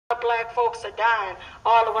black folks are dying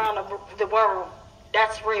all around the world.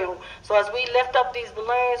 That's real. So as we lift up these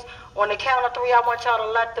balloons, on the count of 3, I want y'all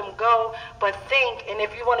to let them go. But think, and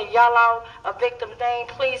if you want to yell out a victim's name,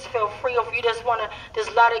 please feel free. If you just want to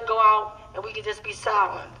just let it go out, and we can just be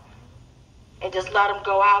silent. And just let them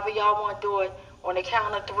go however y'all want to do it. On the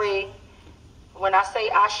count of 3, when I say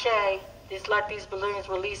Ashe, just let these balloons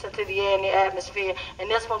release into the air and the atmosphere. And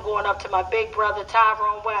this one going up to my big brother,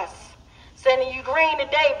 Tyrone West. Sending you green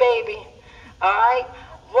today, baby. All right?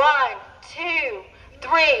 1, 2,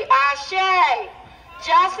 3. Ashe.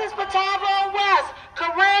 Justice for Tyrone West.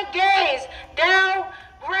 Corinne Gaines. Dale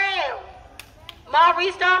Graham.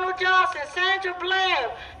 Maurice Donald Johnson. Sandra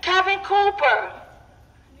Bland. Kevin Cooper.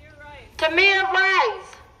 Tamir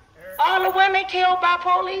Rice. All the women killed by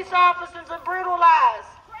police officers and brutalized.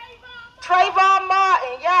 Trayvon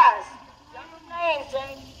Martin, yes. Names,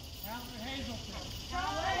 James.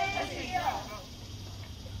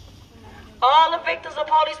 All the victims of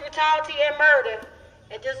police brutality and murder.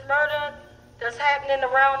 And just murder that's happening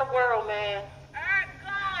around the world, man.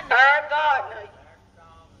 Eric Gardner.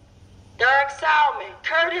 Derek Salmon.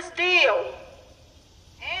 Curtis Steele.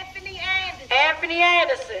 Anthony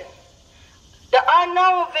Anderson. The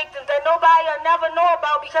unknown victims that nobody will never know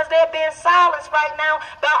about because they're being silenced right now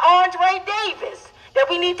by Andre Davis. That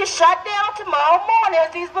we need to shut down tomorrow morning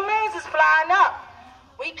as these balloons is flying up.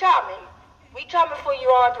 We coming. We coming for you,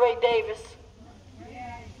 Andre Davis.